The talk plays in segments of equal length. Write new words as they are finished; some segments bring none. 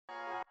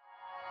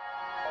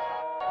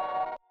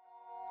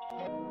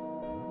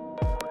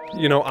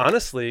You know,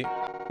 honestly,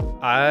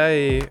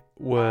 I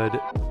would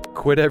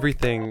quit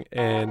everything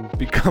and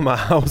become a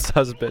house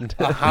husband.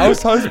 A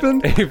house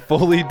husband? A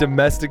fully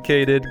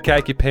domesticated,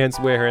 khaki pants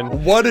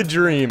wearing, What a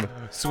dream.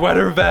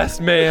 sweater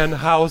vest man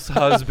house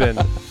husband.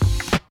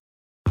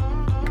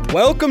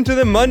 Welcome to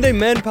the Monday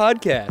Men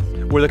Podcast.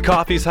 Where the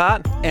coffee's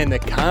hot. And the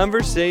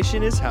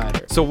conversation is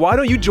hotter. So why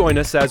don't you join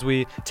us as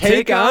we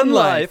Take on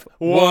life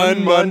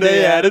one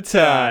Monday at a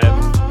time.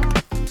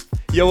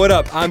 Yo, what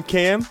up? I'm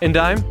Cam. And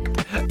I'm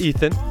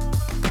Ethan.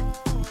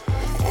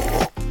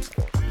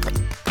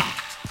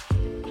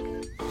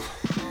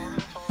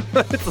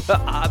 It's the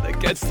that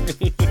gets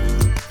me.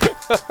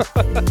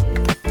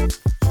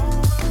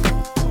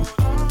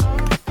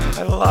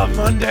 I love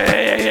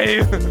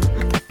Monday.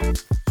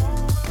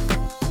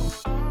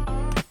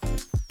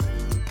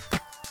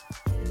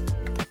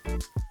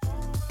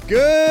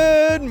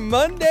 Good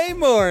Monday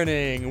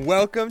morning.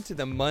 Welcome to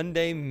the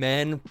Monday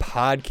Men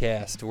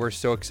Podcast. We're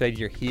so excited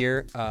you're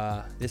here.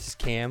 This is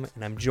Cam,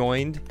 and I'm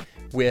joined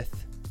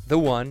with the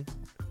one,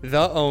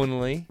 the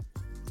only,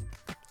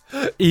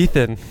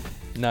 Ethan.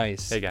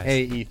 Nice. Hey, guys.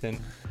 Hey, Ethan.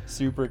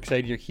 Super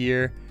excited you're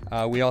here.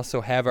 We also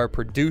have our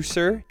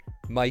producer,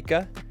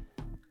 Micah.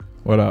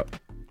 What up?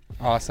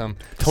 Awesome.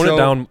 Tone it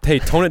down. Hey,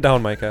 tone it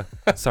down, Micah.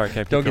 Sorry,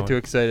 Cam. Don't get too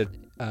excited.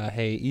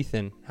 Hey,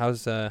 Ethan,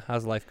 how's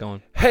life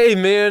going? Hey,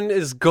 man,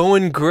 it's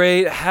going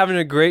great. Having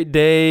a great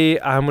day.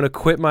 I'm going to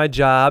quit my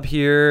job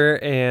here,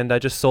 and I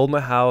just sold my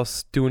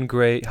house. Doing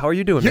great. How are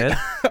you doing, man?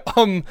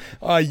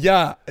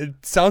 Yeah,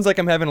 it sounds like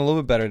I'm having a little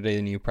bit better day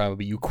than you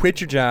probably. You quit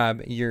your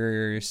job,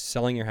 you're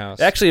selling your house.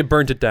 Actually, it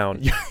burnt it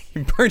down. You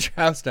burned your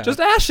house down. Just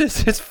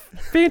ashes. It's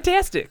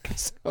fantastic.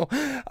 So,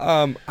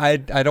 I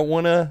don't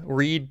want to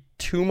read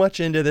too much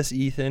into this,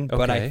 Ethan,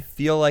 but I Okay.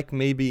 feel like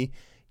maybe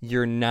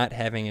you're not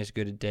having as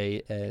good a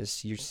day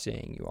as you're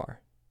saying you are.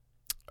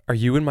 Are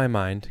you in my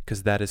mind?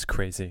 Because that is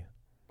crazy.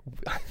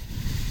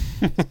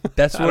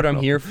 That's I what don't I'm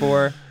know. here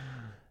for.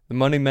 The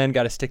Monday Men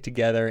got to stick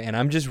together, and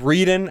I'm just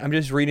reading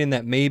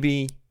that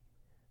maybe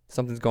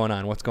something's going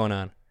on. What's going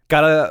on?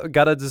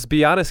 Gotta just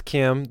be honest,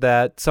 Cam,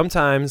 that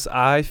sometimes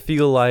I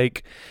feel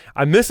like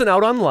I'm missing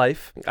out on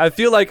life. I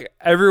feel like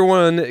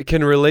everyone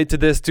can relate to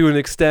this to an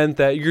extent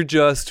that you're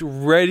just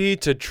ready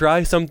to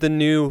try something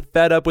new,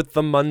 fed up with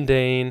the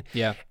mundane,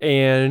 Yeah.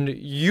 and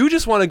you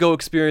just want to go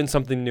experience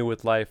something new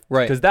with life.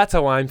 Right. Because that's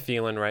how I'm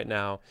feeling right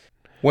now.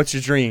 What's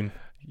your dream?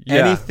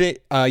 Yeah. Anything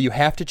you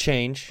have to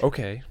change.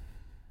 Okay.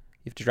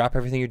 You have to drop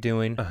everything you're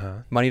doing. Uh-huh.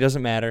 Money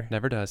doesn't matter.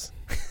 Never does.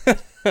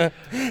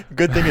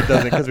 Good thing it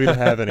doesn't, because we don't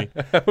have any.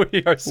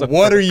 We are so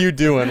What are you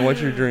doing?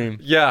 What's your dream?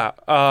 Yeah.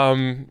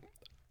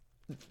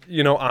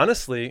 You know,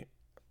 honestly,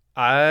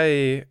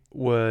 I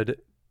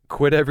would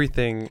quit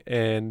everything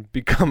and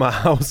become a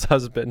house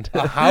husband.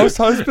 A house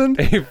husband?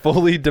 A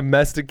fully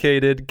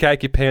domesticated,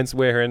 khaki pants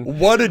wearing,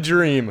 What a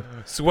dream.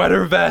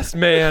 sweater vest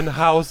man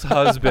house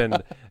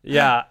husband.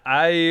 Yeah,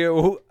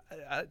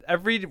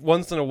 every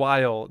once in a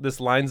while, this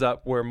lines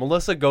up where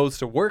Melissa goes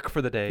to work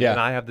for the day Yeah. and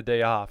I have the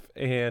day off.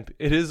 And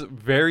it is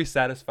very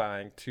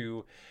satisfying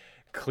to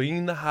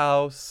clean the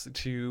house,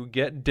 to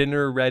get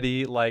dinner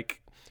ready.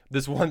 Like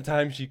this one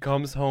time she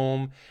comes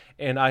home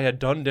and I had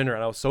done dinner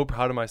and I was so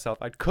proud of myself.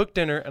 I'd cooked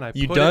dinner and I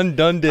You put done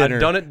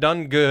dinner. I'd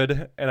done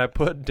good, and I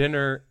put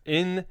dinner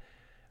in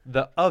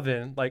the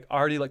oven, like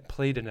already like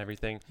plated and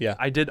everything. Yeah.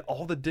 I did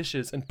all the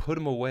dishes and put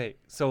them away.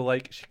 So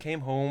like she came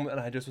home and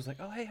I just was like,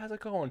 oh hey, how's it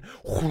going?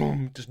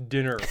 Whoom, just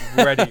dinner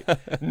ready,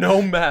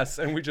 no mess,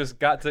 and we just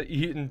got to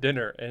eating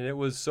dinner, and it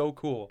was so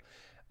cool.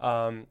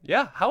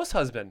 Yeah, house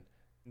husband.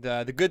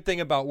 The good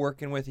thing about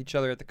working with each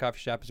other at the coffee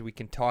shop is we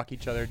can talk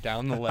each other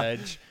down the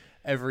ledge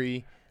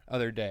every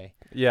other day.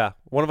 Yeah,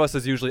 one of us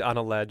is usually on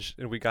a ledge,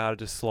 and we gotta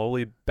just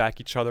slowly back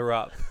each other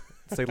up.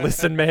 Say,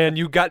 listen, man,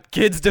 you got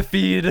kids to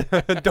feed.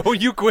 Don't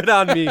you quit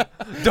on me.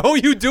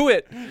 Don't you do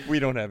it. We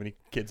don't have any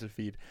kids to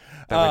feed.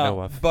 That we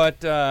know of.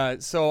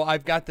 But so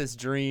I've got this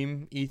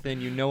dream,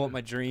 Ethan. You know what my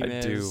dream I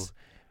is.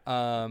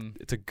 do.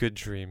 It's a good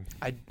dream.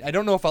 I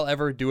don't know if I'll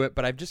ever do it,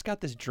 but I've just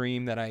got this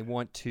dream that I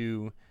want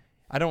to.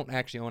 I don't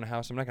actually own a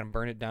house. I'm not going to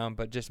burn it down,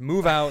 but just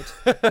move out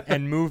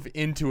and move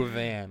into a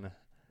van.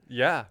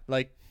 Yeah.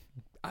 Like,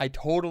 I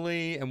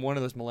totally am one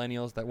of those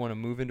millennials that want to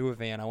move into a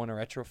van. I want to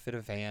retrofit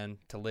a van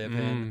to live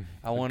in.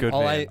 I want good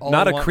all van. I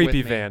Not I a want creepy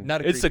with me- van.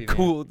 Not a It's creepy a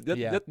cool. van.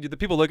 Yeah. The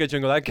people look at you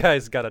and go, "That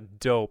guy's got a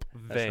dope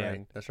That's van."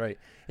 right. That's right.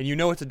 And you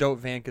know it's a dope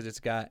van because it's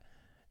got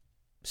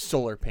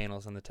solar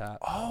panels on the top.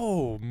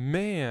 Oh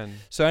man.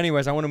 So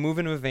anyways, I want to move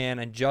into a van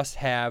and just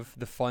have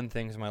the fun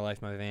things in my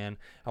life, my van.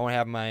 I want to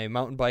have my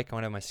mountain bike. I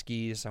want to have my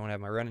skis. I want to have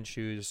my running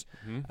shoes.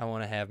 Mhm. I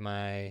want to have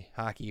my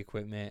hockey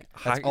equipment.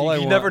 That's Hockey- all I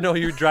you want. never know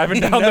you're driving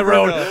You down the never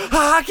road. know.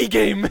 Hockey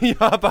game. You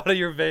hop out of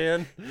your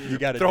van, You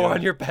got to throw do on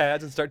it. your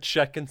pads, and start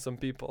checking some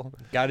people.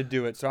 Got to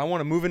do it. So I want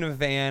to move into a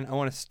van. I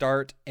want to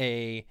start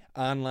a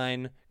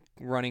online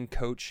running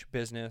coach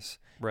business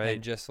Right.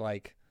 and just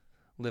like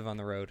live on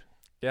the road.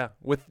 Yeah.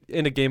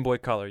 In a Game Boy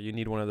Color, you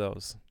need one of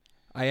those.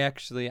 I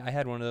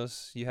had one of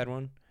those. You had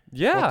one?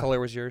 Yeah. What color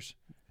was yours?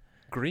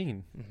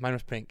 Green. Mine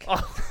was pink.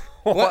 Oh,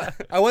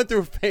 I went through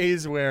a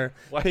phase where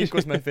pink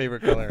was my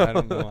favorite color. I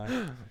don't know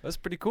why. That's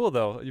pretty cool,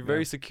 though. You're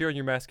very secure in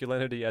your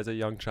masculinity as a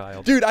young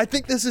child. Dude, I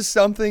think this is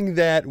something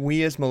that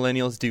we as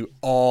millennials do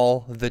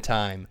all the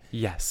time.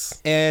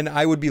 Yes. And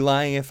I would be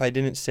lying if I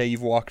didn't say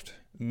you've walked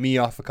me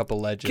off a couple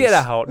ledges. Get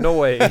out. No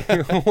way.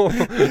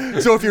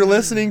 So if you're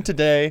listening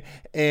today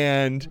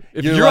and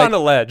if you're on a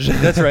ledge.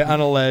 That's right, on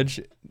a ledge.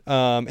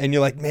 And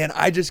you're like, man,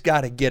 I just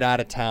got to get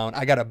out of town.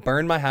 I got to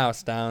burn my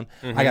house down.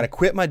 I got to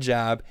quit my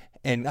job,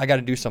 and I got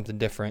to do something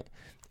different.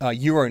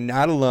 You are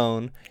not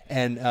alone,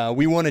 and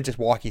we want to just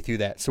walk you through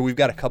that. So we've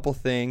got a couple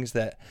things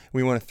that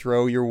we want to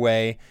throw your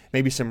way,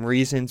 maybe some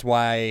reasons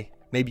why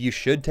maybe you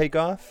should take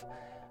off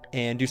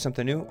and do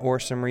something new, or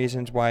some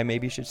reasons why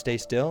maybe you should stay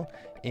still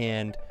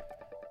and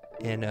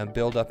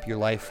build up your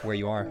life where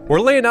you are. We're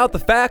laying out the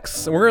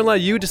facts, and we're going to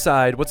let you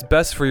decide what's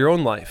best for your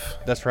own life.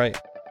 That's right.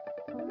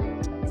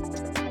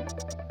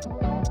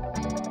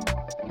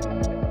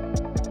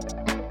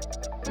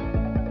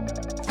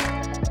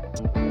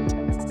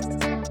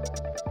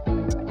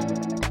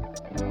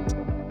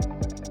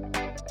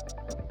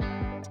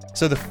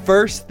 So the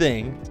first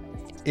thing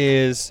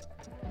is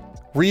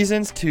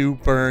reasons to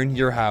burn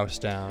your house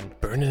down.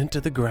 Burn it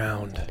into the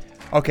ground.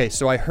 Okay,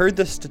 so I heard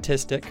this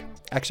statistic.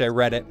 Actually, I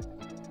read it.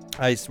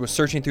 I was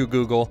searching through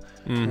Google.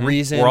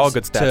 Reasons. Where all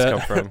good stats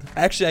come from.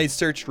 Actually, I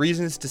searched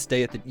reasons to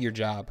stay at your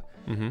job.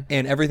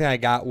 And everything I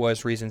got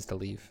was reasons to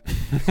leave.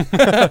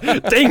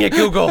 Dang it,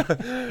 Google.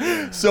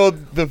 So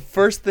the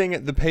first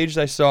thing, the page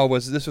I saw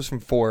this was from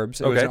Forbes.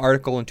 It was an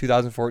article in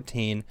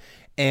 2014.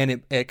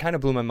 And it kind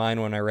of blew my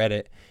mind when I read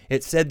it.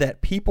 It said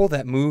that people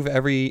that move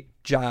every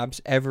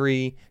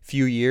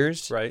few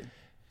years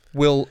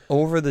will,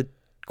 over the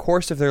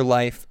course of their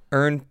life,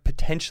 earn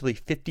potentially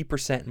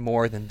 50%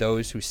 more than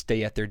those who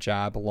stay at their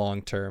job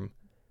long term.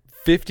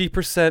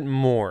 50%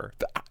 more.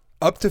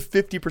 Up to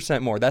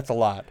 50% more. That's a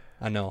lot.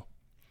 I know.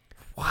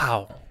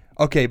 Wow.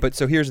 Okay, but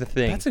so here's the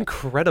thing. That's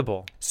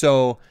incredible.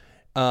 So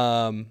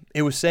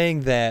it was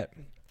saying that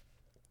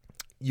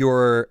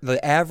the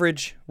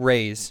average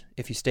raise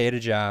if you stay at a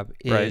job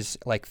is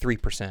like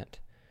 3%.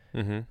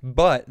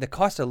 But the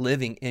cost of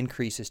living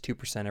increases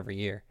 2% every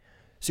year.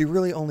 So you're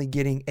really only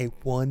getting a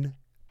 1%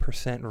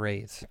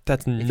 raise.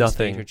 That's if you stay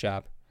nothing. at your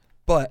job.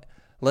 But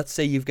let's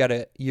say you've got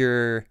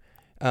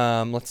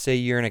let's say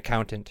you're an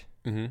accountant.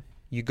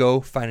 You go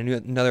find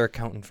another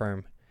accountant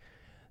firm.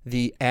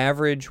 The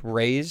average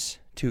raise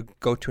to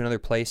go to another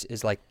place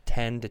is like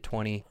 10 to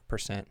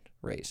 20%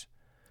 raise.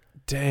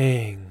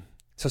 Dang.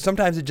 So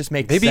sometimes it just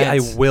makes sense. Maybe I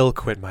will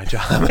quit my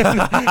job.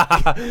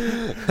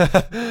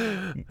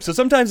 So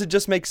sometimes it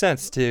just makes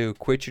sense to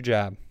quit your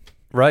job.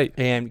 Right.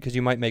 And because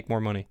you might make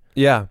more money.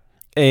 Yeah.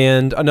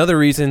 And another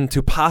reason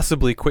to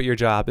possibly quit your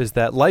job is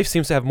that life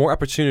seems to have more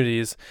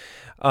opportunities,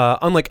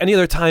 unlike any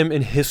other time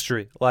in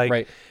history.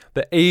 Like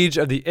the age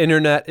of the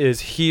internet is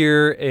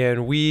here,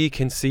 and we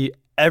can see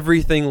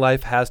everything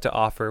life has to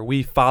offer.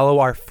 We follow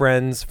our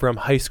friends from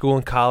high school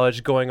and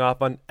college going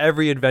off on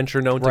every adventure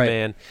known to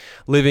man,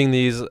 living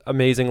these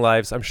amazing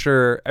lives. I'm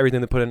sure everything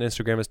they put on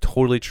Instagram is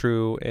totally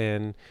true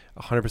and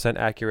 100%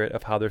 accurate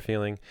of how they're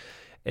feeling.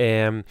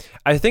 And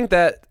I think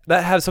that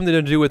has something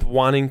to do with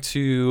wanting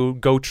to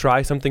go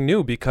try something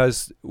new,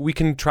 because we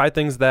can try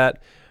things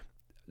that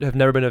have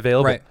never been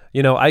available.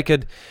 You know, I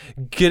could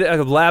get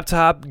a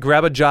laptop,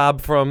 grab a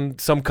job from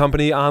some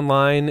company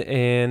online,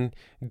 and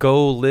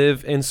go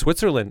live in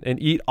Switzerland and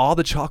eat all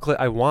the chocolate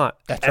I want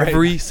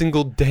every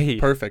single day.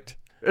 Perfect.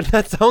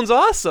 That sounds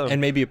awesome. And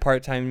maybe a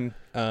part-time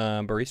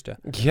barista.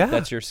 Yeah.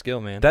 That's your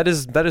skill, man. That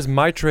is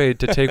my trade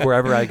to take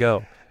wherever I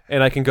go.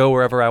 And I can go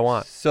wherever I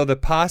want. So the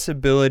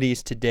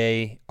possibilities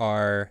today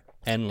are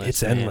endless.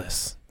 It's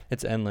endless.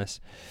 It's endless.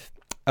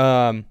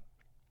 On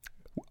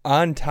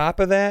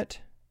top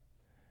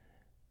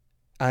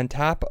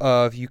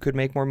of you could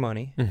make more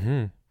money,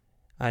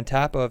 on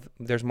top of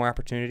there's more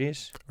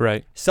opportunities.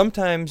 Right.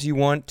 Sometimes you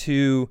want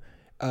to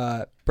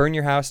burn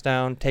your house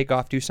down, take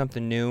off, do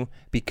something new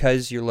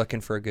because you're looking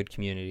for a good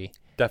community.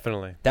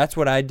 Definitely. That's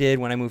what I did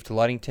when I moved to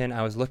Ludington.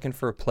 I was looking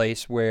for a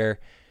place where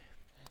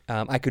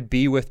I could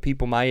be with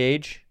people my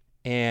age,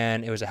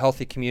 and it was a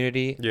healthy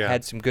community.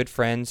 Had some good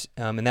friends,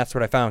 and that's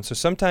what I found. So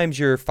sometimes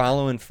you're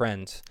following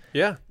friends.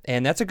 Yeah.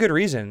 And that's a good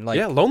reason.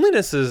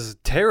 Loneliness is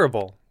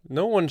terrible.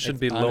 No one should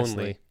be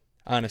lonely.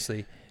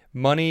 Honestly.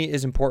 Money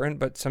is important,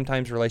 but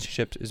sometimes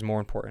relationships is more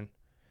important.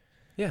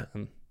 Yeah.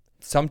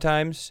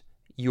 Sometimes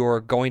you're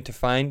going to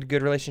find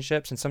good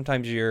relationships, and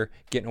sometimes you're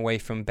getting away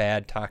from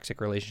bad, toxic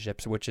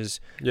relationships, which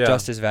is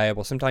just as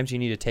valuable. Sometimes you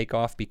need to take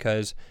off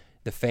because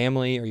the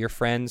family or your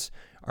friends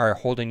are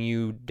holding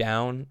you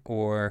down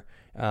or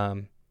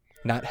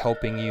not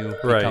helping you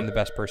become the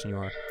best person you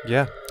are.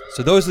 Yeah.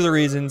 So those are the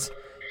reasons.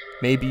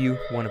 Maybe you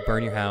want to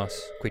burn your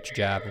house, quit your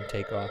job, and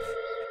take off.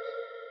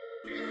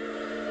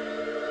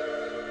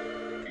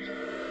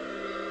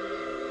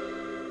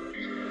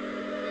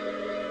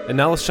 And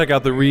now let's check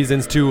out the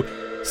reasons to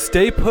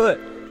stay put.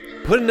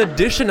 Put an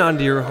addition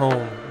onto your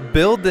home.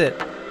 Build it.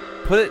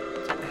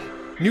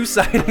 new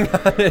siding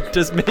on it.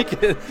 Just make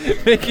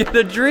it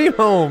a dream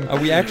home. Are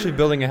we actually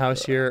building a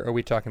house here, or are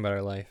we talking about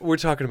our life? We're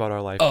talking about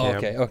our life. Oh,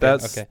 Cam.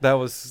 okay. That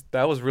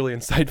was really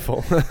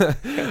insightful.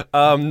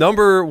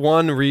 Number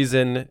one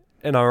reason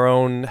in our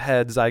own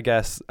heads, I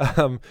guess,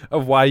 of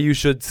why you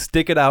should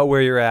stick it out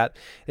where you're at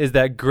is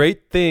that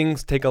great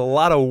things take a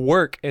lot of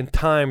work and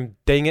time.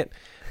 Dang it.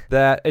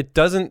 That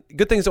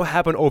good things don't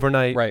happen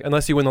overnight, right,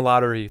 unless you win the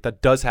lottery.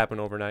 That does happen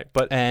overnight.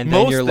 And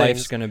then your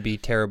life's going to be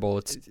terrible.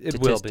 It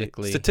will be.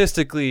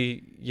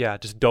 Statistically, yeah,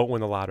 just don't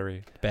win the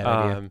lottery. Bad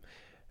idea.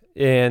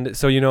 And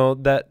so,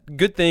 that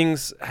good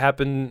things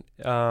happen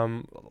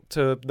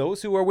to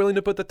those who are willing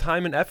to put the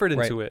time and effort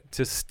into it,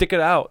 to stick it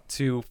out,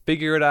 to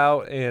figure it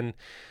out, and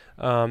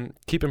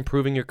keep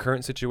improving your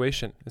current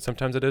situation. And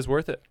sometimes it is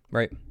worth it.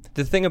 Right.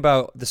 The thing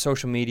about the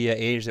social media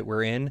age that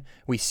we're in,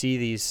 we see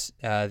these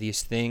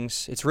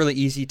things. It's really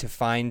easy to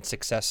find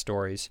success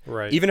stories,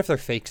 right? Even if they're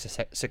fake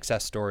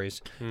success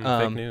stories.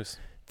 Fake news.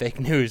 Fake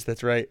news.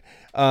 That's right.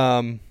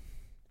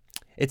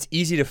 It's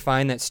easy to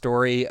find that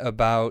story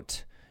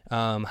about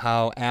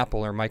how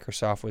Apple or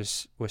Microsoft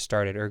was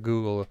started, or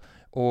Google,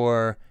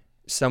 or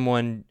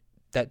someone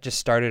that just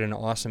started an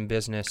awesome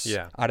business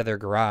out of their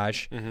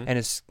garage, and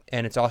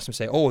it's awesome to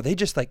say, oh, they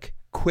just like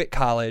quit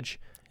college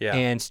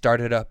and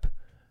started up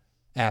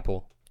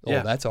Apple.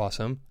 Oh, that's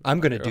awesome.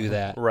 I'm going to do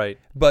that. Right.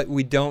 But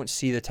we don't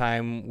see the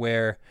time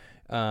where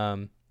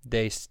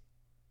they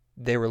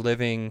were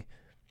living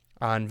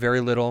on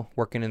very little,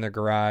 working in their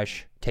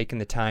garage, taking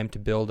the time to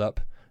build up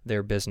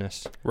their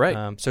business.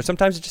 Right. So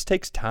sometimes it just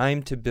takes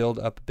time to build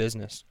up a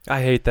business.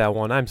 I hate that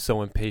one. I'm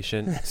so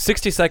impatient.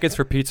 60 seconds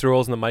for pizza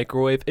rolls in the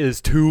microwave is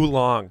too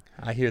long.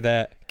 I hear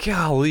that.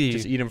 Golly.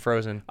 Just eat them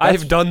frozen.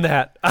 I've done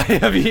that. I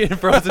have eaten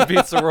frozen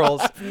pizza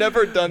rolls. I've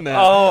never done that.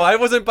 Oh, I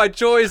wasn't by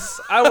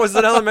choice. I was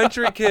an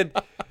elementary kid,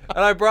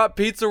 and I brought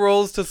pizza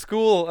rolls to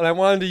school, and I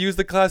wanted to use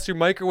the classroom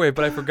microwave,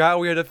 but I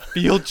forgot we had a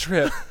field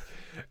trip.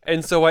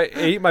 And so I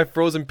ate my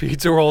frozen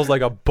pizza rolls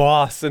like a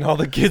boss, and all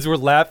the kids were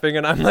laughing,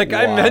 and I'm like,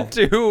 I meant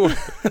to.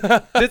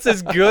 This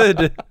is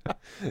good.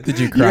 Did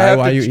you cry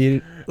while you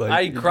eat it?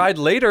 I cried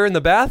later in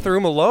the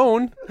bathroom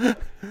alone,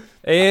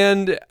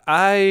 and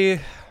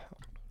I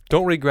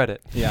don't regret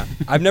it. Yeah.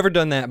 I've never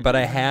done that, but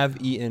I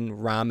have eaten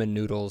ramen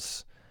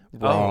noodles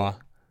raw. Oh,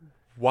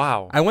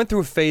 wow. I went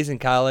through a phase in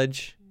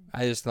college.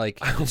 I just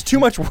it's too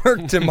much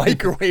work to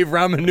microwave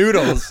ramen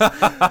noodles.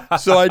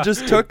 So I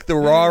just took the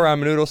raw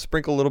ramen noodles,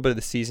 sprinkled a little bit of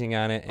the seasoning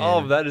on it.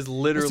 And that is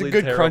literally it's a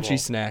good terrible. crunchy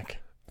snack.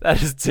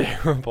 That is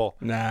terrible.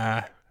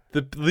 Nah.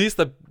 The least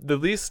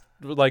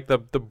like the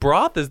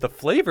broth is the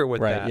flavor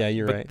with that. Right, yeah,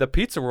 you're right. The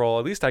pizza roll,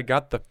 at least I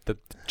got the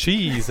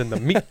cheese and the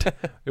meat.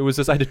 It was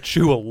just I had to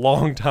chew a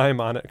long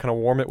time on it, kind of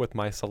warm it with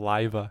my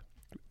saliva.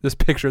 Just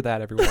picture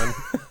that, everyone.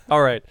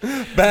 All right.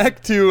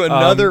 Back to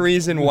another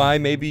reason why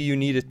maybe you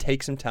need to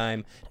take some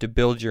time to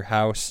build your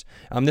house.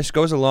 This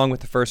goes along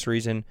with the first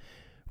reason.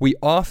 We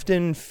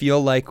often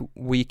feel like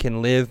we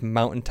can live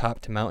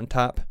mountaintop to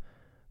mountaintop,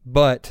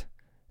 but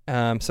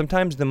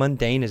sometimes the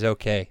mundane is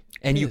okay.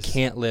 And you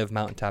can't live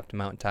mountaintop to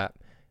mountaintop,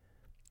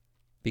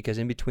 because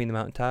in between the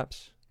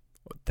mountaintops,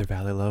 the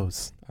valley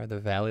lows are the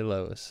valley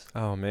lows.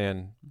 Oh,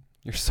 man.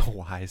 You're so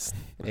wise.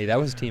 Hey, that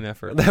was a team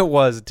effort. That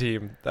was a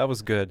team. That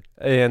was good.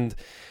 And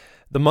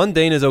the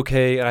mundane is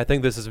okay, and I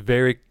think this is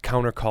very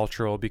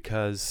countercultural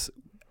because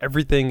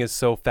everything is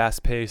so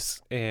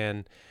fast-paced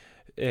and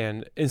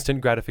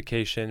instant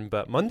gratification,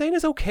 but mundane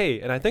is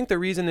okay. And I think the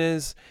reason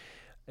is,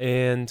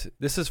 and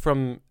this is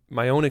from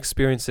my own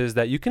experiences,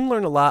 that you can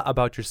learn a lot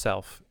about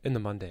yourself in the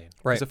mundane.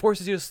 Right. Because it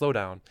forces you to slow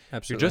down.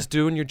 Absolutely. You're just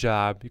doing your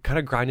job. You're kind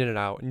of grinding it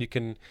out, and you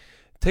can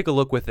take a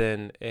look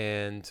within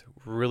and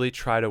really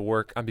try to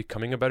work on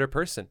becoming a better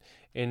person.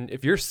 And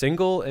if you're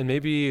single and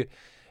maybe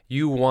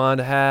you want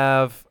to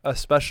have a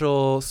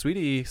special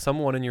sweetie,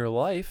 someone in your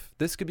life,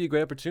 this could be a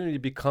great opportunity to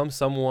become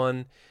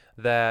someone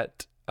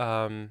that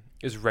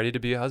is ready to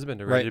be a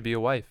husband or ready to be a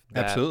wife.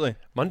 Absolutely.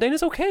 Mundane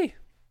is okay.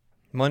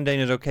 Mundane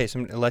is okay.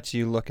 It lets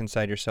you look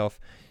inside yourself.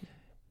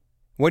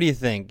 What do you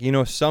think?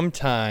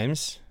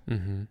 Sometimes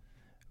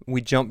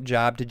we jump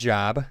job to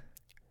job.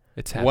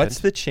 It's happened. What's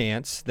the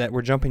chance that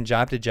we're jumping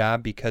job to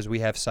job because we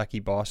have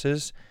sucky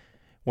bosses?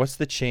 What's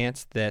the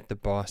chance that the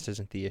boss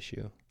isn't the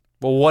issue?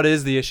 Well, what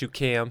is the issue,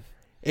 Cam?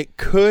 It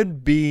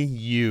could be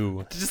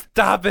you. Just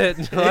stop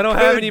it. I don't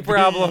have any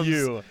problems.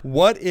 You.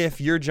 What if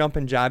you're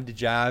jumping job to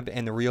job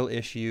and the real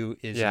issue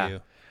is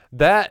you?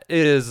 That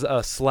is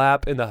a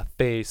slap in the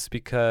face,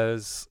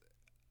 because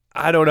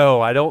I don't know.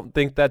 I don't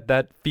think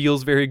that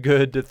feels very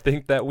good to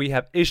think that we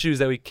have issues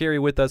that we carry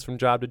with us from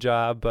job to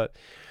job. But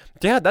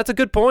yeah, that's a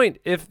good point.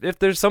 If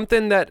there's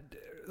something that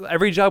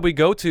every job we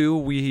go to,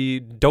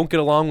 we don't get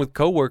along with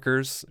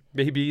coworkers,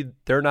 maybe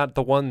they're not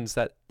the ones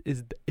that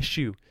is the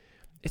issue.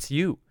 It's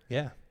you.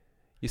 Yeah.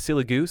 You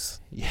silly goose.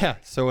 Yeah.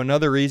 So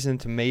another reason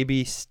to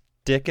maybe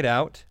stick it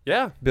out,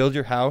 build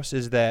your house,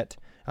 is that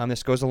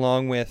this goes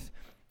along with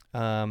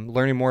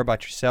learning more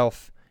about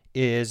yourself,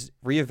 is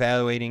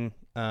reevaluating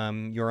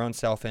your own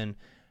self and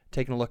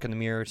taking a look in the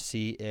mirror to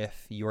see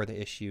if you're the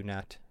issue,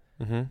 not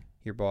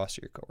your boss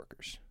or your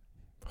coworkers.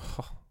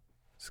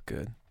 It's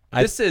good.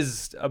 This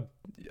is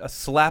a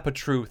slap of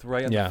truth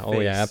right in the face. Oh,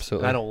 yeah,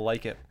 absolutely. And I don't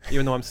like it.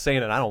 Even though I'm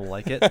saying it, I don't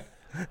like it.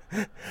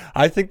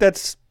 I think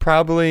that's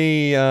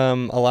probably a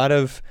lot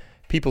of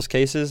people's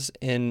cases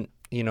in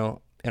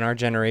our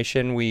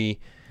generation. We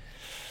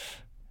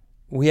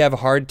have a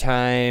hard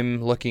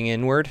time looking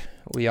inward.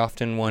 We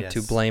often want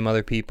to blame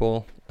other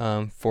people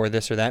for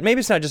this or that. Maybe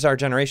it's not just our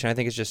generation. I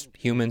think it's just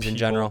humans in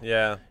general.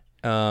 Yeah.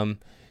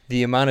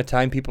 The amount of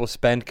time people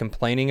spend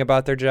complaining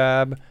about their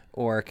job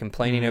or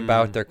complaining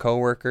about their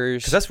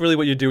coworkers. Because that's really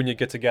what you do when you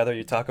get together.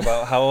 You talk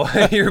about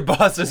how your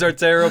bosses are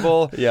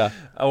terrible. Yeah.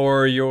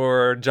 Or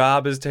your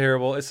job is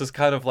terrible. It's just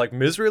kind of like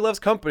misery loves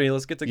company.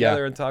 Let's get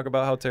together and talk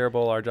about how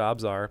terrible our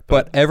jobs are.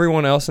 But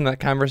everyone else in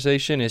that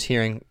conversation is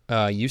hearing,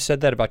 you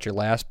said that about your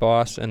last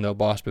boss and the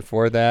boss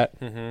before that.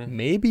 Mm-hmm.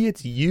 Maybe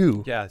it's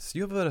you. Yes,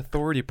 you have an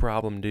authority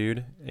problem,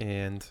 dude.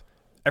 And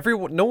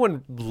no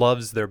one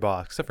loves their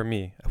boss except for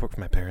me. I work for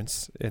my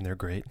parents, and they're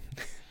great.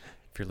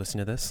 If you're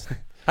listening to this.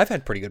 I've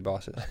had pretty good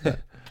bosses.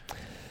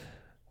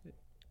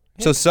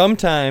 So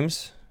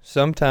sometimes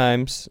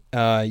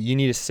you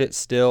need to sit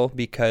still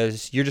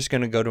because you're just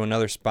going to go to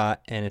another spot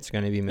and it's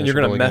going to be miserable. And you're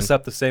going to mess again.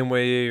 up the same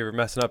way you're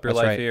messing up your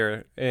life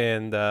here.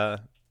 And,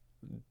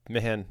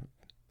 man,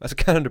 that's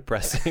kind of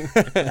depressing.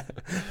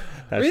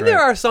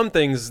 There are some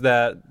things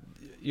that,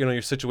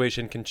 your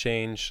situation can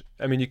change.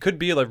 I mean, you could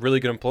be a really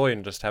good employee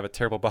and just have a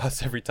terrible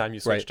boss every time you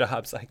switch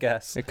jobs, I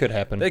guess. It could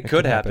happen. It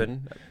could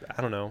happen.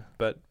 I don't know.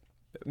 But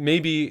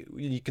maybe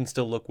you can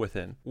still look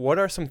within. What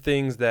are some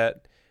things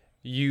that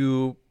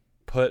you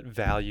put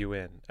value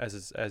in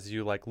as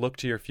you look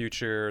to your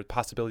future,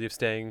 possibility of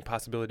staying,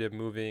 possibility of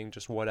moving,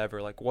 just whatever?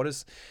 What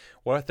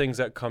are things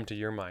that come to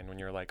your mind when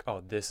you're like,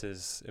 oh, this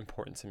is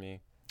important to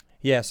me?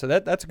 Yeah, so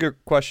that's a good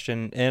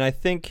question. And I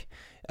think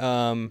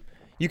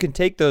you can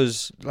take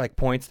those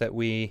points that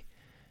we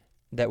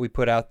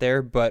put out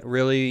there, but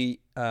really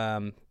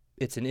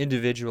it's an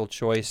individual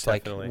choice.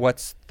 Definitely.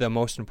 What's the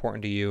most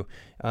important to you?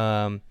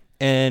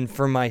 And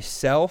for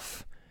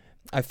myself,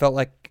 I felt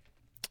like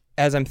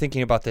as I'm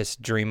thinking about this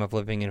dream of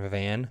living in a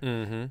van,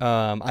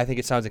 I think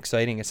it sounds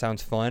exciting. It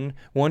sounds fun.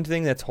 One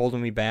thing that's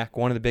holding me back,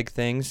 one of the big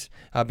things,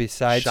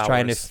 besides showers.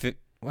 trying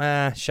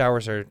to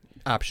showers are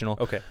optional.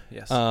 Okay.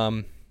 Yes.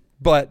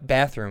 But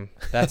bathroom,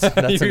 that's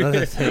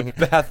another thing.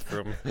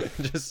 Bathroom.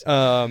 Just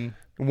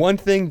one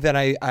thing that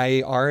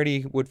I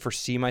already would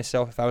foresee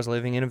myself if I was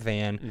living in a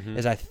van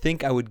is I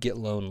think I would get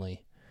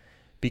lonely,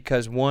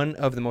 because one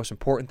of the most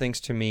important things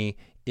to me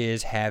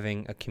is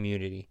having a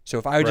community. So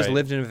if I just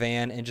lived in a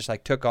van and just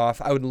took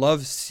off, I would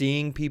love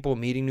seeing people,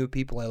 meeting new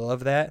people. I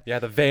love that. Yeah,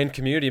 the van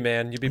community,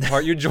 man.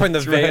 You'd join the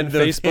van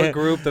Facebook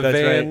group, the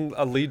van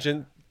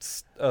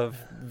allegiance of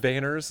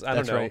vanners. I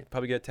don't know.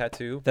 Probably get a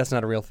tattoo. That's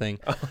not a real thing.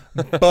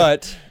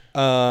 But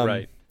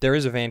there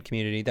is a van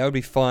community. That would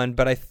be fun,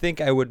 but I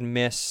think I would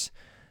miss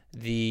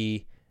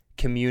the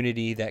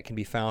community that can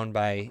be found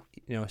by,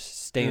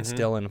 staying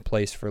still in a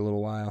place for a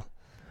little while.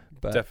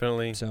 But,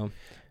 definitely. So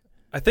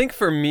I think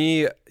for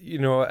me,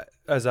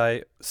 as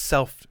I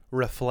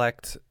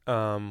self-reflect,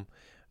 an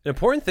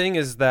important thing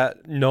is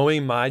that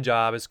knowing my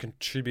job is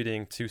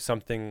contributing to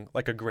something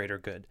like a greater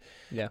good.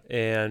 Yeah.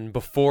 And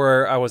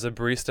before I was a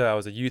barista, I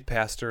was a youth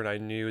pastor, and I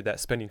knew that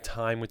spending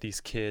time with these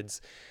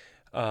kids,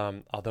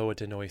 although it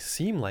didn't always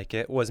seem like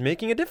it, was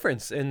making a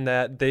difference in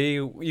that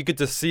you get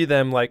to see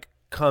them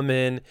come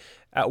in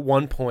at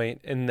one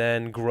point and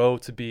then grow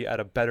to be at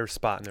a better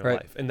spot in their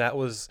life. And that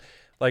was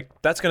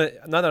that's going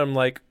to, not that I'm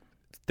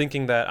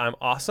thinking that I'm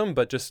awesome,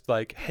 but just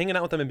hanging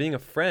out with them and being a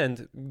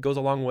friend goes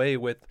a long way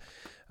with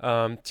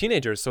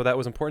teenagers. So that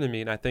was important to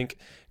me. And I think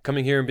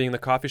coming here and being in the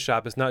coffee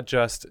shop is not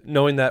just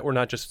knowing that we're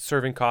not just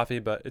serving coffee,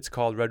 but it's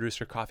called Red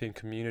Rooster Coffee and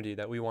Community,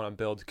 that we want to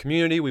build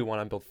community. We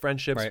want to build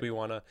friendships. We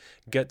want to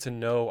get to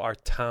know our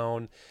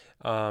town.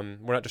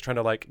 We're not just trying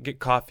to get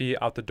coffee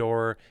out the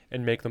door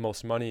and make the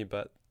most money,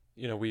 but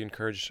we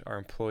encourage our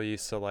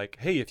employees to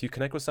hey, if you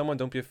connect with someone,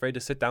 don't be afraid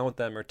to sit down with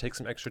them or take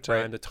some extra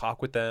time to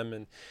talk with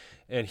them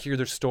and hear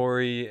their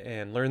story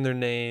and learn their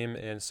name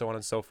and so on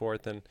and so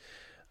forth. And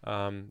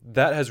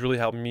that has really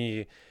helped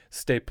me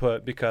stay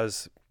put,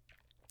 because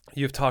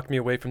you've talked me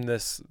away from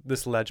this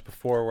ledge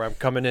before where I'm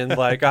coming in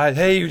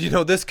hey,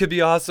 this could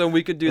be awesome.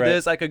 We could do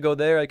this. I could go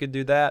there. I could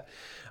do that.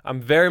 I'm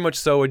very much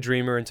so a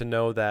dreamer, and to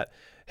know that,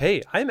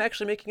 hey, I'm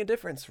actually making a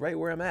difference right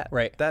where I'm at.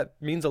 Right. That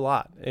means a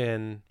lot.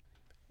 And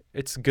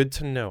it's good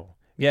to know.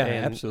 Yeah,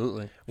 and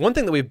absolutely. One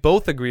thing that we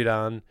both agreed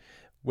on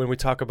when we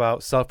talk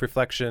about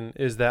self-reflection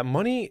is that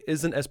money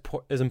isn't as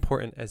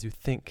important as you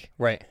think.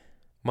 Right.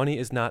 Money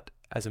is not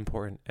as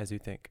important as you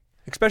think.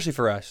 Especially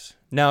for us.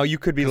 Now, you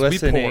could be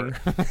listening.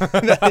 That's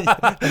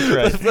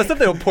right. That's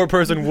something a poor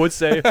person would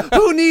say.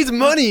 Who needs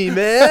money,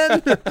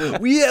 man?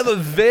 We have a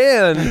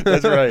van.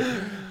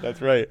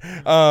 That's right.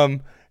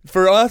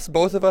 For us,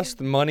 both of us,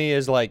 the money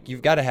is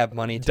you've got to have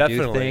money to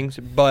do things,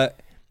 but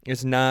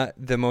it's not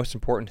the most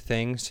important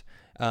thing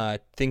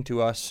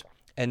to us.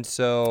 And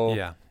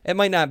so it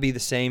might not be the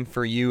same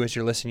for you as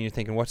you're listening. You're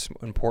thinking, what's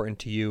important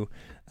to you?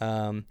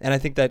 And I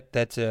think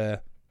that's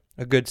a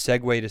good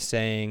segue to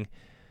saying,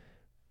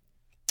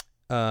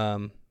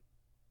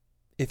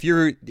 if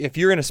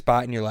you're in a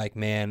spot and you're like,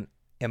 man,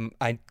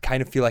 I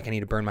kind of feel like I need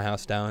to burn my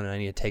house down and I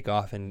need to take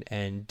off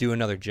and do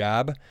another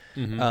job.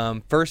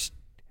 First,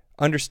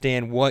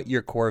 understand what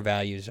your core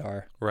values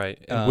are.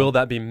 Right. And will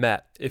that be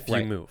met if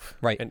you move?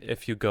 Right. And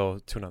if you go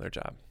to another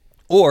job?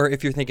 Or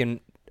if you're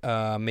thinking,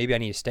 maybe I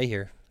need to stay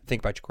here,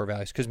 think about your core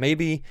values. Because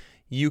maybe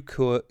you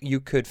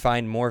could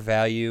find more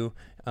value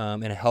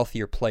in a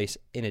healthier place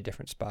in a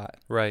different spot.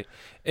 Right.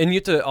 And you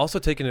have to also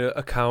take into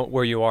account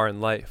where you are in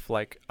life.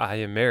 Like, I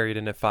am married,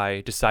 and if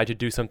I decide to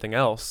do something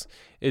else,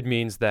 it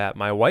means that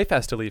my wife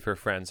has to leave her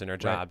friends and her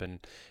job and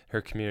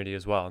her community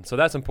as well. And so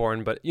that's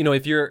important. But,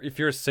 if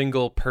you're a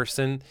single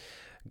person,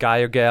 guy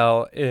or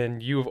gal,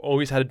 and you've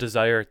always had a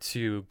desire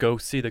to go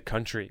see the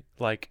country,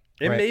 like,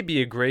 it may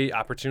be a great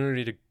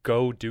opportunity to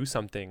go do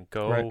something,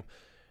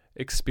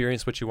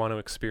 experience what you want to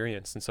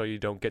experience. And so you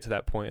don't get to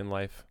that point in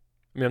life.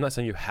 I mean, I'm not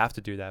saying you have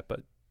to do that,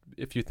 but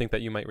if you think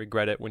that you might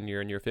regret it when you're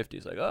in your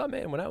 50s, like, oh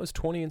man, when I was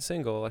 20 and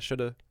single, I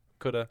shoulda,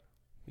 coulda,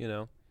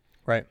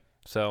 Right.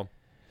 So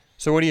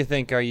what do you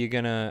think? Are you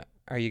gonna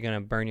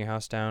burn your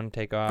house down,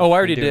 take off? Oh, I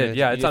already did.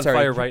 Yeah, it's on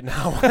fire right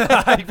now.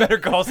 You better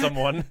call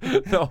someone.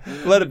 No,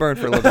 let it burn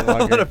for a little bit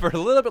longer. Let it burn a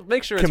little bit.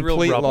 Make sure it's real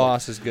rubble. Complete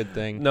loss is a good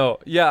thing. No,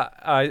 yeah,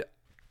 I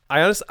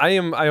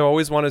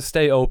always want to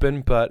stay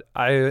open, but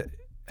I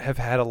have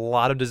had a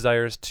lot of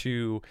desires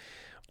to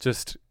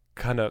just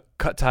kind of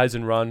cut ties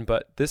and run,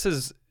 but this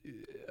has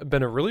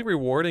been a really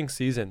rewarding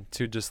season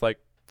to just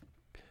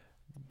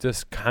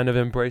kind of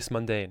embrace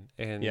mundane.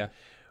 And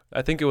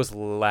I think it was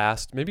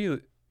last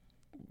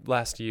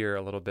year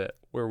a little bit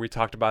where we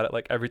talked about it.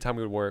 Like, every time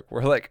we would work,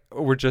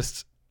 we're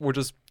just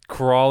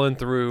crawling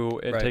through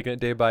and taking it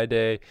day by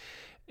day.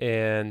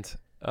 And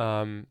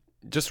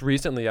just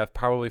recently, I've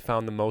probably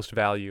found the most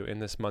value in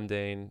this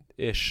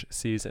mundane-ish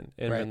season,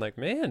 and been like,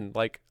 man,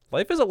 like,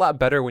 life is a lot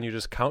better when you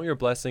just count your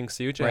blessings,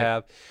 see what you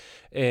have.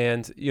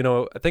 And,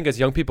 I think as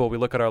young people, we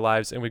look at our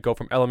lives and we go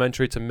from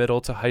elementary to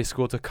middle to high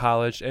school to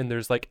college. And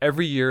there's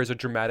every year is a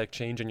dramatic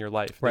change in your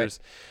life.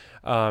 There's,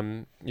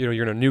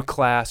 you're in a new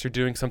class, you're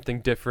doing something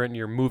different,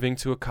 you're moving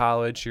to a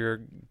college,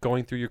 you're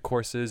going through your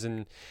courses,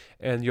 and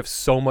you have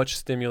so much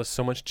stimulus,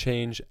 so much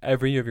change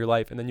every year of your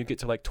life. And then you get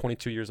to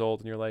 22 years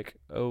old and you're like,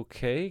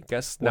 okay,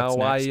 guess now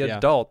I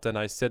adult and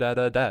I sit at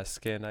a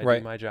desk and I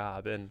do my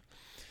job. And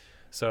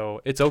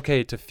so it's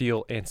okay to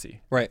feel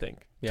antsy, I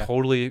think. Yeah.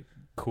 Totally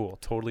cool,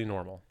 totally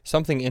normal.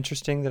 Something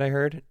interesting that I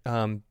heard,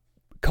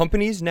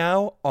 companies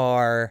now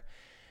are,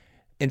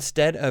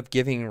 instead of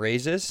giving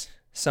raises,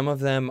 some of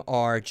them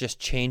are just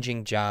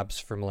changing jobs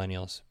for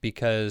millennials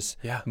because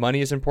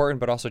money is important,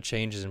 but also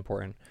change is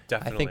important.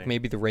 Definitely. I think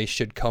maybe the raise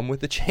should come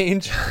with the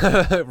change.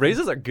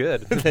 Raises are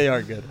good. They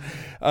are good.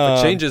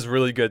 But change is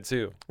really good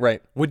too.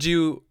 Right.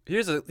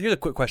 Here's a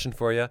quick question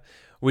for you.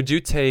 Would you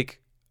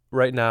take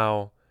right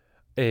now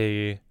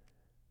a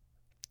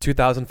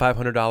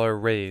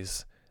 $2,500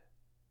 raise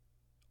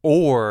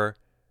or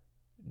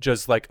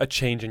just a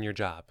change in your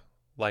job?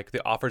 Like,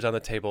 the offer's on the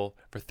table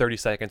for 30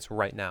 seconds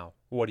right now.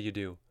 What do you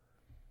do?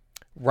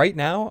 Right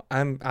now,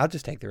 I'll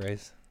just take the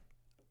raise.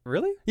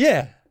 Really?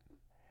 Yeah.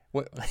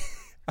 What?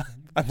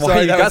 I'm Why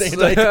sorry, you that was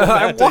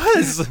I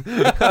was.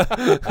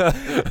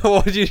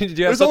 Well, do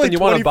you have something you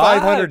want to buy?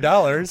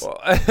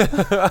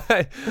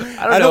 $2,500.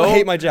 I don't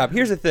hate my job.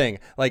 Here's the thing.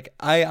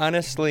 I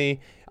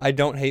honestly, I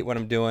don't hate what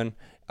I'm doing.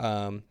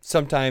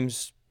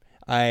 Sometimes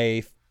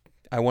I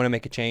want to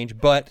make a change,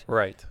 but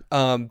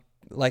I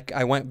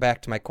went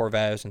back to my core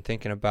values and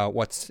thinking about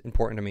what's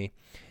important to me.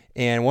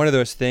 And one of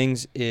those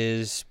things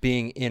is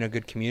being in a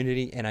good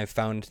community, and I've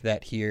found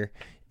that here.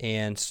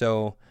 And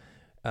so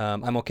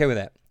I'm okay with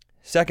that.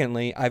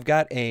 Secondly, I've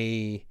got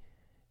a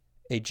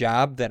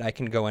job that I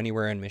can go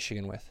anywhere in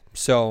Michigan with.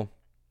 So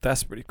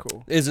that's pretty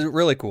cool. Is it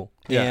really cool?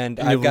 Yeah. And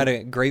I've got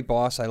a great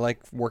boss. I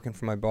like working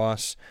for my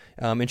boss.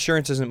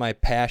 Insurance isn't my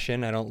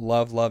passion. I don't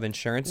love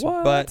insurance.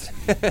 What? But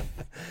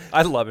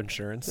I love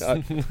insurance.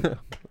 I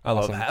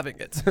love having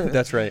it.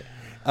 That's right.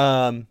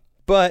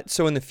 But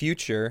so in the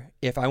future,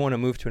 if I want to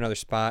move to another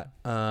spot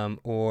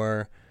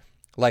or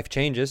life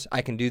changes,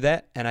 I can do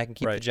that, and I can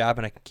keep the job,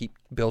 and I can keep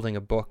building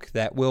a book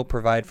that will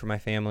provide for my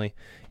family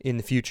in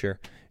the future.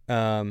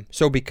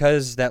 So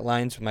because that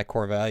lines with my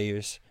core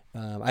values,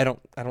 I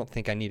don't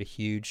think I need a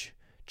huge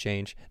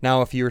change.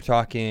 Now, if you were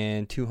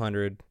talking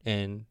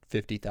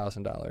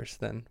 $250,000,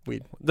 then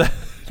we'd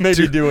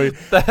maybe do it.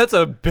 That's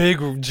a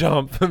big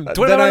jump.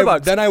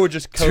 Then I would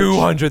just coach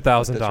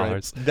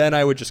 $200,000. Then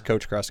I would just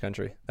coach cross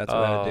country. That's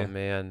what I would do. Oh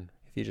man!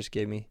 If you just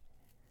gave me,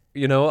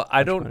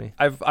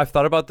 I've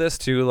thought about this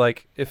too.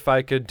 Like, if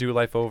I could do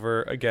life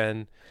over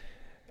again,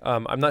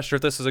 I'm not sure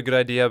if this is a good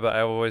idea, but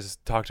I always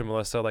talk to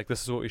Melissa,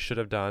 this is what we should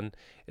have done,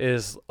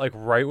 is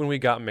right when we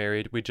got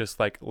married, we just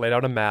laid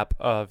out a map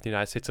of the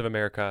United States of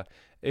America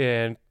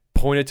and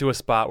pointed to a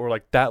spot where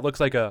that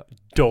looks like a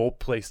dope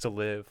place to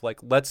live.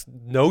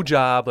 No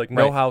job,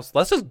 no house.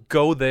 Let's just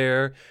go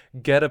there,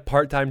 get a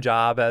part-time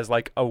job as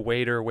a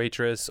waiter,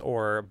 waitress,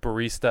 or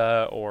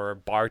barista or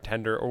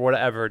bartender or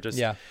whatever.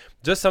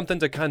 Just something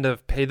to kind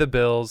of pay the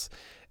bills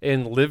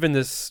and live in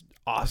this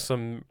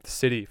awesome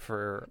city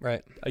for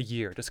Right. a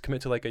year. Just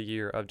commit to like a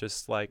year of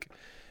just like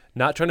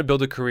not trying to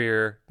build a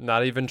career,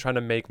 not even trying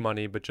to make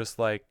money, but just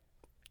like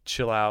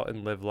chill out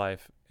and live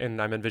life.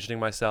 And I'm envisioning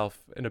myself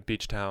in a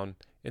beach town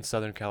in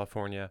Southern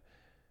California,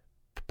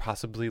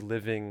 possibly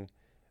living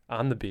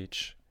on the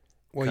beach.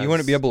 Well, you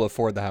wouldn't be able to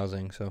afford the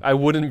housing, so. I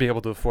wouldn't be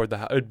able to afford the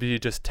house. It would be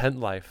just tent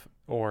life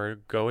or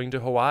going to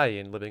Hawaii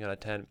and living on a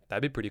tent.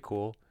 That'd be pretty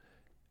cool.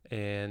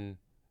 And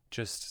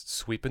just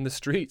sweeping the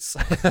streets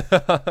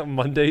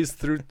Mondays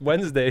through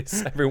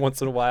Wednesdays every once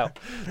in a while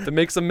to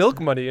make some milk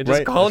money and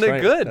just calling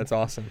it good. That's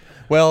awesome.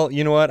 Well,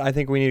 you know what? I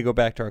think we need to go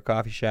back to our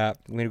coffee shop.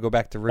 We need to go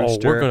back to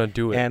Rooster. Oh, we're going to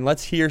do it. And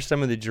let's hear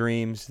some of the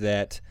dreams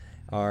that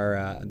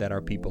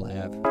our people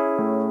have.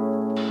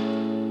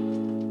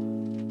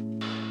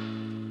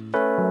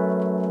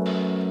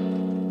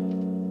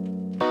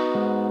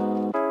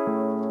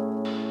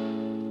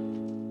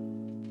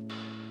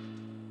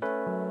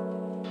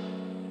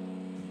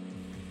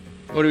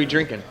 What are we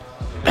drinking?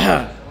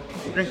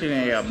 Drinking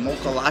a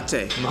mocha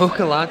latte.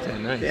 Mocha latte,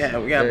 nice. Yeah,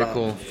 we got Very about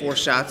cool. 4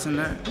 shots in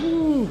there.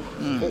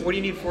 What do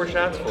you need 4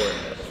 shots for?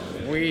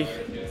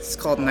 It's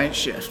called night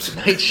shift.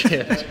 Night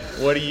shift.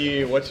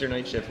 What's your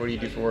night shift? What do you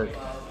do for work?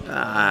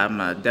 I'm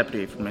a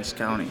deputy for Mesa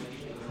County.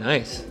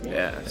 Nice.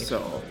 Yeah,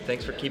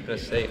 Thanks for keeping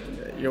us safe.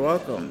 you're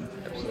welcome.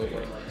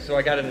 Absolutely. So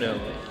I got to know,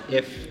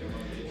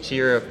 so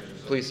you're a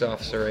police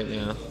officer right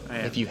now, I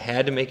am. if you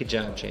had to make a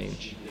job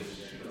change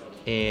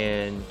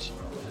and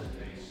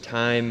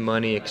time,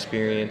 money,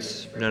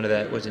 experience, none of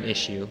that was an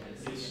issue,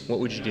 what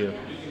would you do?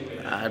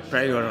 I'd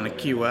probably go down to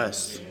Key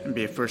West and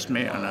be a first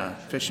mate on a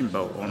fishing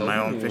boat, own my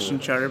own fishing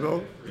charter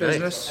boat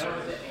business.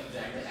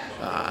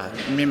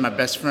 Me and my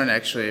best friend,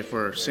 actually, if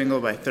we're single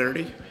by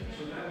 30,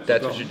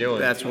 That's what you're doing.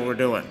 that's what we're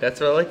doing. That's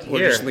what I like to We're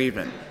hear. just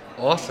leaving.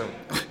 Awesome.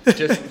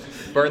 Just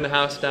burn the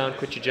house down,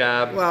 quit your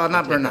job. Well,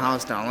 not burn the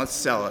house down. Let's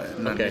sell it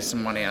and then Okay. make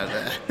some money out of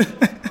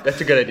that. That's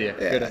a good idea.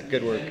 Yeah.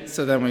 Good work.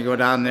 So then we go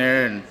down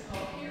there and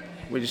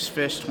we just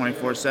fish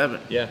 24/7,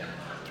 Yeah.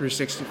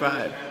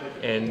 365,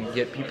 And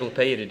get people to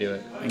pay you to do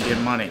it. and get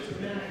money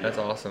That's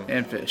awesome.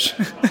 and fish.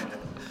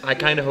 I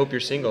kind of hope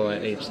you're single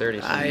at age 30.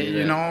 So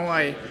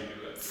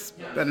It's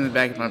been in the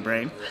back of my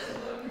brain.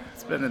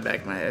 It's been in the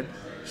back of my head.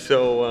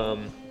 So,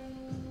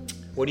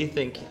 what do you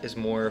think is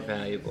more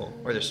valuable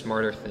or the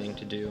smarter thing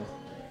to do?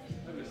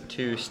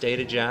 To stay at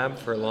a job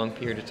for a long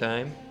period of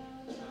time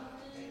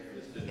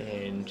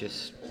and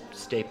just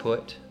stay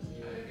put,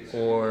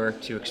 or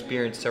to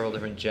experience several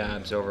different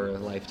jobs over a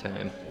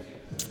lifetime?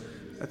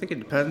 I think it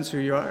depends who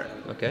you are.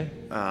 Okay.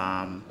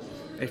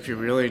 If you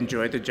really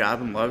enjoy the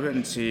job and love it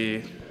and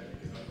see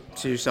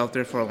yourself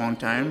there for a long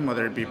time,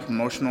 whether it be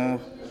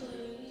promotional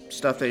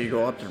stuff that you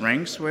go up the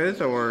ranks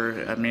with, or,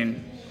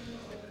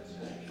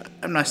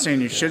 I'm not saying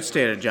you should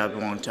stay at a job a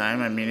long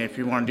time. If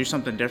you want to do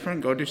something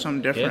different, go do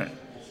something different. Yeah.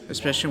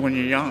 Especially when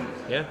you're young,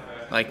 Yeah.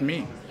 like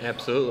me.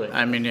 Absolutely.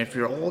 If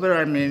you're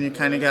older, you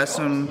kind of got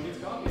some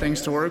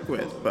things to work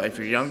with. But if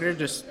you're younger,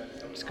 just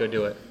go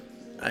do it.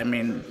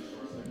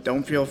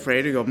 don't feel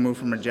afraid to go move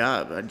from a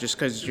job. Just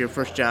because it's your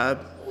first job,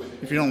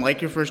 if you don't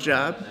like your first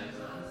job,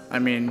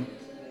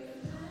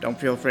 don't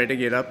feel afraid to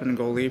get up and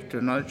go leave to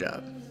another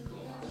job.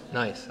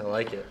 Nice. I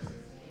like it.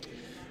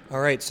 All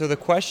right. So the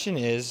question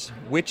is,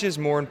 which is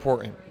more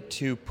important,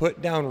 to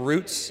put down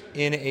roots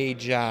in a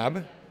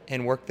job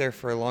and work there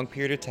for a long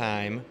period of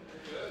time,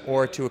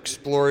 or to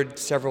explore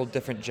several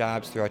different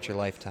jobs throughout your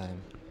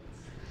lifetime?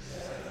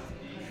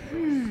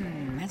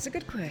 That's a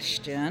good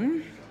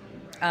question.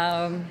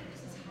 I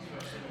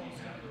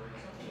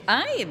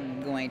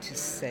am going to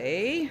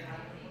say,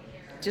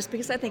 just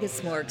because I think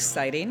it's more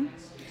exciting,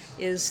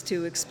 is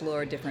to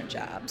explore different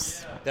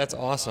jobs. That's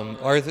awesome.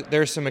 Are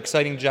there some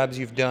exciting jobs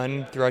you've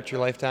done throughout your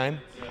lifetime?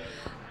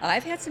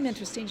 I've had some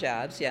interesting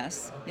jobs,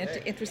 yes.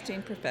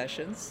 Interesting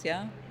professions,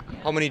 yeah.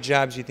 How many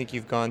jobs do you think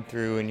you've gone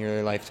through in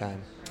your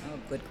lifetime? Oh,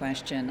 good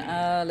question.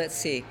 Let's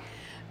see.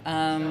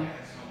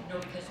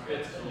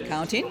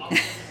 Counting?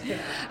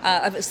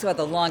 So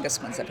the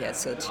longest ones I've had,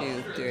 so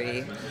 2,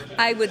 3.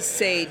 I would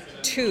say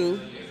 2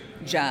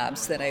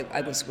 jobs that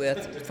I was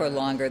with for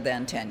longer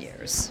than 10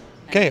 years.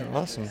 Okay,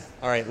 awesome.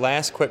 All right,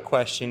 last quick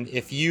question.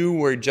 If you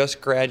were just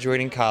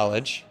graduating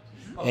college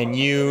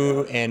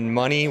and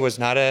money was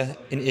not an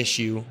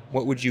issue,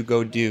 what would you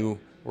go do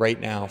right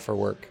now for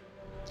work?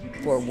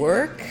 For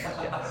work?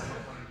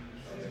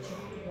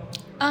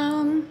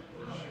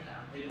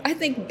 I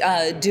think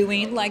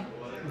doing like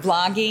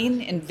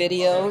vlogging and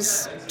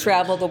videos,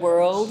 travel the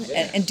world,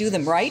 and do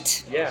them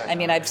right. Yeah.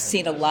 I've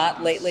seen a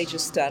lot lately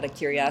just out of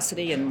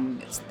curiosity,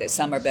 and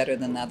some are better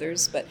than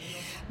others. But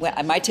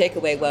my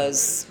takeaway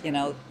was,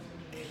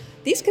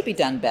 these could be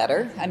done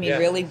better. Yeah.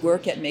 Really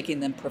work at making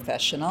them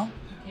professional.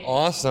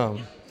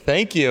 Awesome.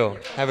 Thank you.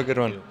 Have a good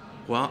one.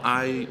 Well,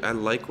 I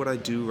like what I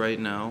do right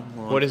now.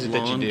 What is it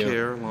that you do? Lawn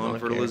care, lawn Lawn care.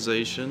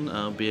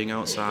 fertilization, being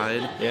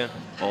outside Yeah.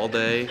 all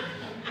day,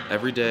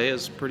 every day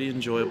is a pretty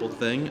enjoyable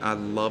thing. I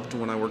loved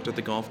when I worked at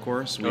the golf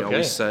course. We Okay.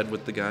 always said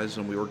with the guys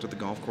when we worked at the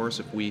golf course,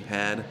 if we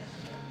had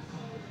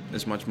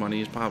as much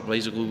money as possible.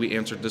 Basically, we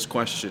answered this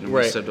question and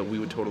Right. we said that we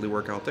would totally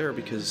work out there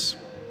because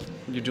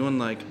you're doing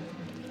like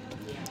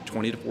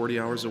 20 to 40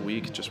 hours a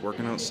week just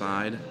working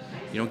outside.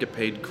 You don't get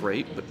paid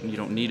great, but you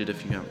don't need it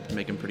if you're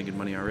making pretty good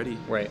money already.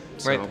 Right.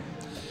 So Right.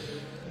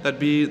 that'd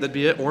be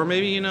it. Or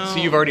maybe, you know. So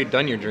you've already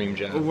done your dream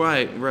job.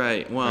 Right. Well,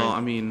 Right.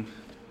 I mean,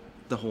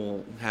 the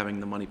whole having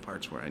the money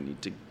part's where I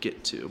need to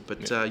get to.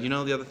 But you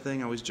know, the other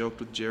thing I always joked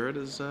with Jared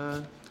is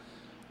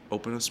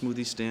open a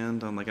smoothie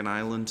stand on like an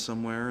island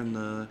somewhere in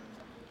the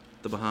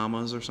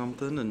Bahamas or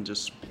something, and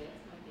just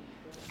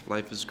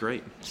life is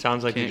great.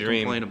 Sounds like Can't a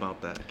dream. complain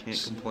about that.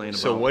 Can't complain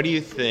So about. what do you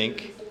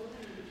think,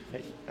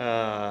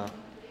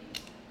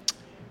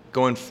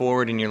 going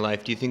forward in your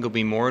life, do you think it'll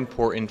be more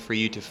important for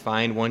you to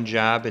find one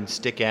job and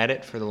stick at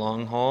it for the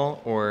long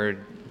haul, or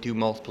do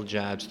multiple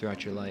jobs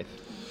throughout your life?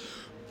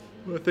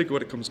 Well, I think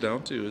what it comes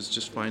down to is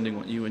just finding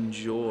what you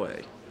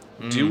enjoy.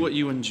 Do what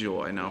you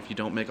enjoy. Now, if you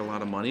don't make a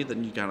lot of money,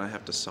 then you gotta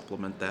have to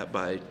supplement that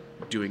by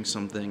doing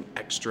something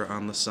extra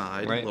on the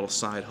side, Right. a little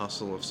side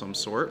hustle of some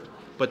sort.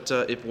 But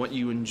if what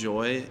you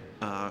enjoy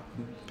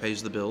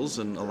pays the bills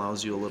and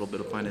allows you a little bit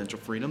of financial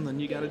freedom, then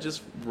you gotta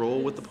just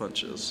roll with the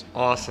punches.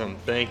 Awesome.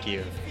 Thank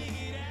you.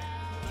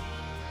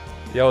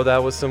 Yo,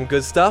 that was some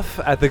good stuff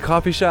at the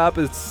coffee shop.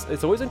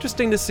 It's always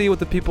interesting to see what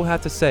the people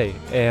have to say,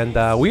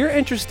 and we are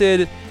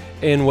interested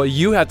in what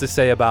you have to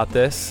say about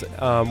this.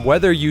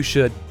 Whether you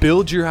should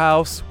build your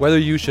house, whether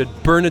you should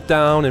burn it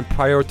down and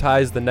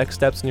prioritize the next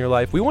steps in your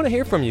life. We want to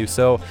hear from you.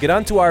 So get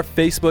onto our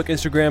Facebook,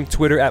 Instagram,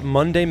 Twitter at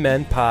Monday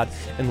Men Pod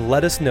and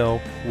let us know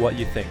what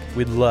you think.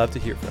 We'd love to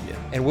hear from you.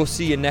 And we'll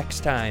see you next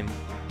time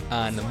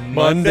on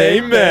Monday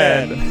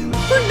Men.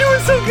 We're doing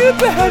so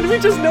good, man. We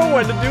just know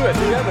when to do it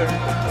together.